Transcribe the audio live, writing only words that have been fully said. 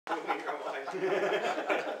We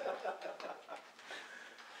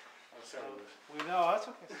know, that's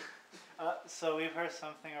okay. So we've heard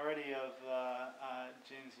something already of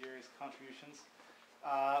James Yeary's contributions.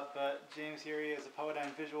 But James Yeary is a poet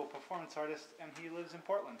and visual performance artist, and he lives in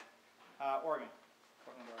Portland, Oregon.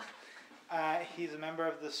 He's a member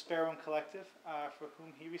of the Spare Room Collective, for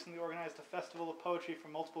whom he recently organized a festival of poetry for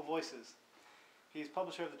multiple voices. He's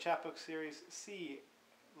publisher of the chapbook series C,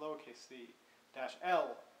 lowercase c,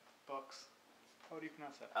 -L books. How do you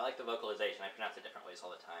pronounce that? I like the vocalization. I pronounce it different ways all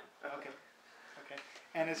the time. Okay.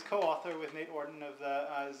 And is co-author with Nate Orton of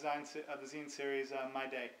the zine series My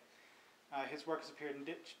Day. His work has appeared in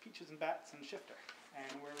Ditch, Peaches and Bats, and Shifter,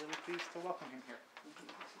 and we're really pleased to welcome him here.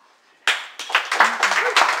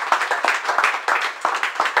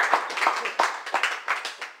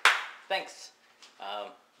 Thanks.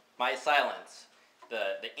 My silence.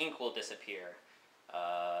 The ink will disappear.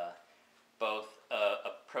 Both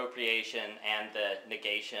appropriation and the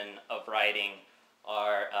negation of writing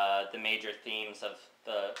are the major themes of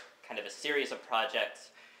the kind of a series of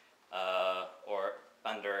projects, or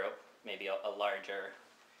under maybe a larger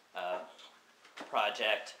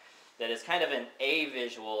project that is kind of an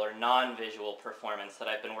avisual or non-visual performance that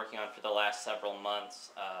I've been working on for the last several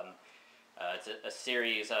months. It's a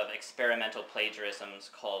series of experimental plagiarisms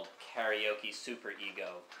called Karaoke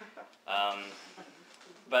Superego.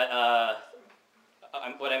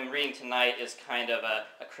 What I'm reading tonight is kind of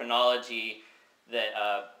a chronology that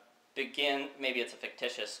maybe it's a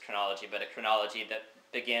fictitious chronology, but a chronology that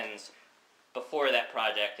begins before that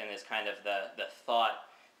project and is kind of the thought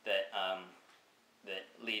that that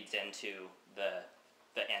leads into the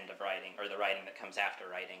end of writing, or the writing that comes after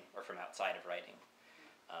writing, or from outside of writing.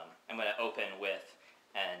 I'm going to open with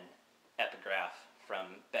an epigraph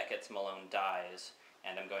from Beckett's Malone Dies,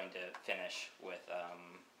 and I'm going to finish with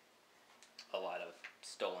a lot of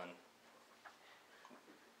stolen.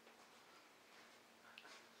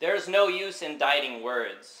 There is no use in dieting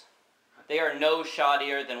words. They are no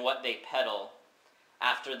shoddier than what they peddle.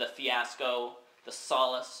 After the fiasco, the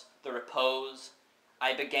solace, the repose,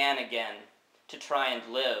 I began again to try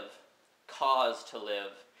and live, cause to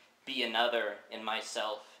live, be another in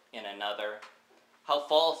myself, in another. How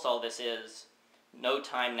false all this is. No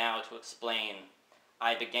time now to explain.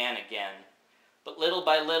 I began again, but little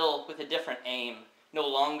by little with a different aim, no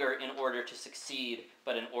longer in order to succeed,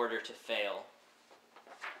 but in order to fail.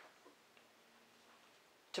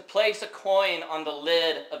 To place a coin on the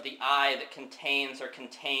lid of the eye that contains or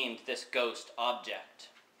contained this ghost object.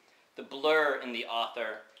 The blur in the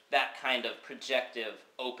author, that kind of projective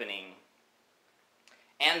opening.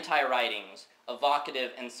 Anti-writings,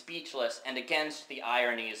 evocative and speechless and against the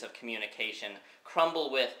ironies of communication, crumble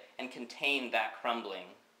with and contain that crumbling.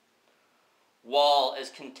 Wall as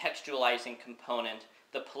contextualizing component,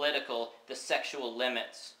 the political, the sexual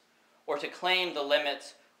limits, or to claim the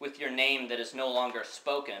limits with your name that is no longer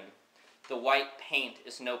spoken. The white paint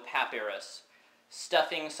is no papyrus,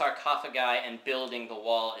 stuffing sarcophagi and building the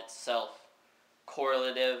wall itself.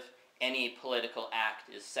 Correlative, any political act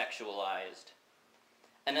is sexualized.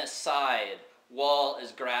 An aside, wall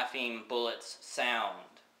as grapheme bullets sound.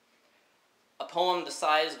 A poem the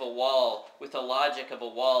size of a wall, with the logic of a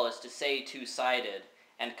wall, is to say two-sided,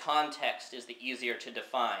 and context is the easier to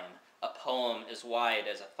define. A poem as wide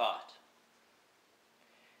as a thought.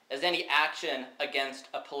 As any action against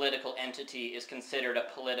a political entity is considered a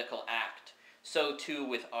political act, so too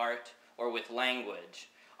with art or with language.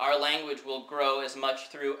 Our language will grow as much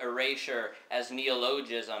through erasure as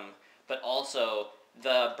neologism, but also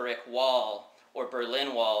the brick wall or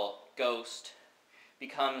Berlin Wall ghost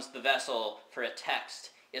becomes the vessel for a text,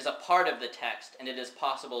 is a part of the text, and it is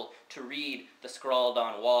possible to read the scrawled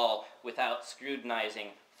on wall without scrutinizing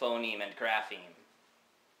phoneme and grapheme.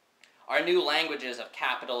 Our new languages of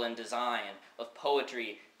capital and design, of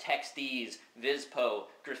poetry, textese, vispo,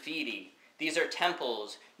 graffiti, these are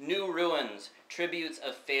temples, new ruins, tributes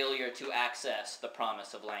of failure to access the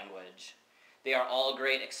promise of language. They are all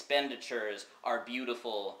great expenditures, are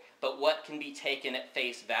beautiful, but what can be taken at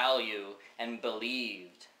face value and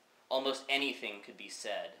believed? Almost anything could be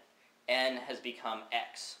said. N has become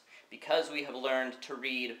X. Because we have learned to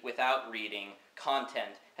read without reading,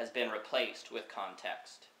 content has been replaced with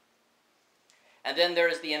context. And then there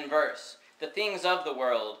is the inverse, the things of the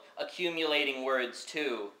world, accumulating words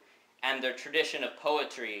too, and their tradition of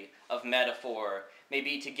poetry, of metaphor, may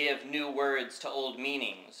be to give new words to old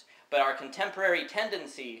meanings, but our contemporary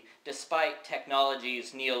tendency, despite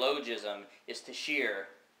technology's neologism, is to shear.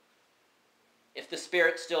 If the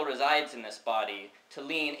spirit still resides in this body, to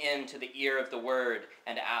lean into the ear of the word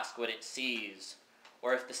and ask what it sees,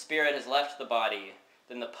 or if the spirit has left the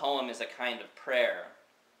then the poem is a kind of prayer.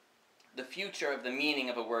 The future of the meaning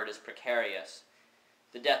of a word is precarious.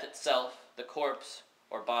 The death itself, the corpse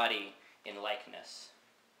or body in likeness,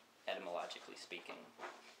 etymologically speaking.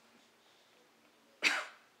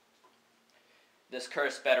 This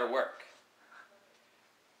curse better work.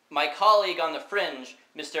 My colleague on the fringe,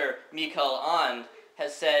 Mr. Mikael And,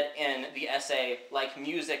 has said in the essay, like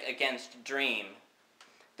music against dream,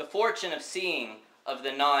 the fortune of seeing, of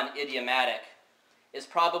the non-idiomatic, is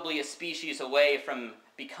probably a species away from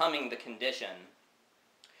becoming the condition.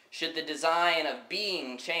 Should the design of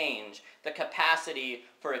being change, the capacity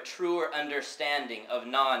for a truer understanding of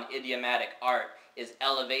non-idiomatic art is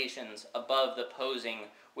elevations above the posing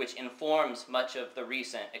which informs much of the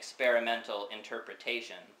recent experimental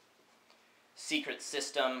interpretation. Secret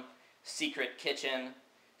system, secret kitchen,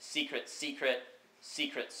 secret secret,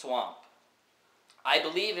 secret swamp. I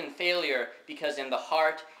believe in failure because in the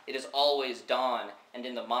heart it is always dawn, and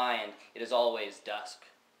in the mind it is always dusk.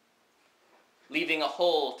 Leaving a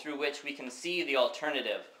hole through which we can see the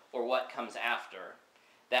alternative, or what comes after.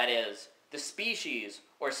 That is, the species,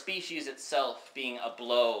 or species itself being a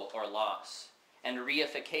blow or loss, and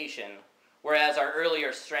reification, whereas our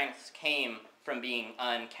earlier strengths came from being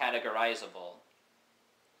uncategorizable.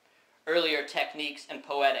 Earlier techniques and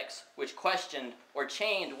poetics, which questioned or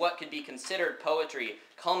chained what could be considered poetry,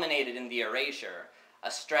 culminated in the erasure, a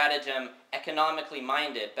stratagem economically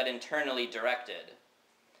minded but internally directed.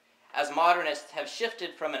 As modernists have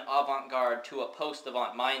shifted from an avant-garde to a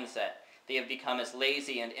post-avant mindset, they have become as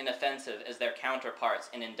lazy and inoffensive as their counterparts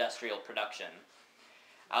in industrial production.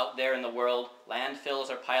 Out there in the world, landfills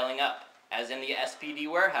are piling up, as in the SPD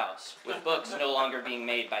warehouse, with books no longer being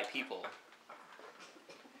made by people.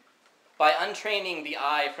 By untraining the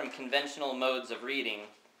eye from conventional modes of reading,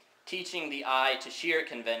 teaching the eye to sheer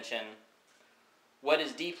convention, what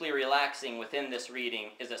is deeply relaxing within this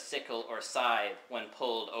reading is a sickle or scythe when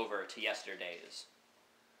pulled over to yesterdays.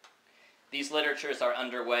 These literatures are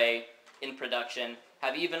underway, in production,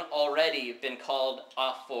 have even already been called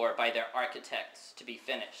off for by their architects to be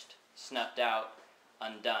finished, snuffed out,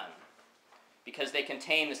 undone, because they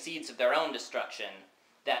contain the seeds of their own destruction,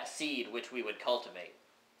 that seed which we would cultivate.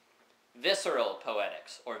 Visceral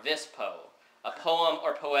poetics, or vispo, a poem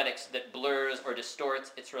or poetics that blurs or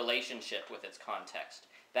distorts its relationship with its context,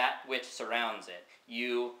 that which surrounds it,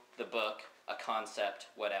 you, the book, a concept,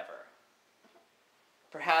 whatever.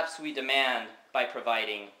 Perhaps we demand, by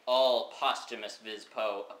providing all posthumous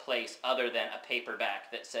vispo, a place other than a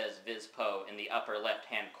paperback that says vispo in the upper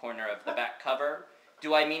left-hand corner of the back cover.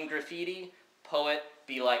 Do I mean graffiti? Poet,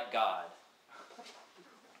 be like God.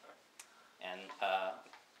 And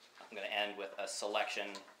I'm going to end with a selection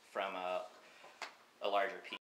from a larger piece.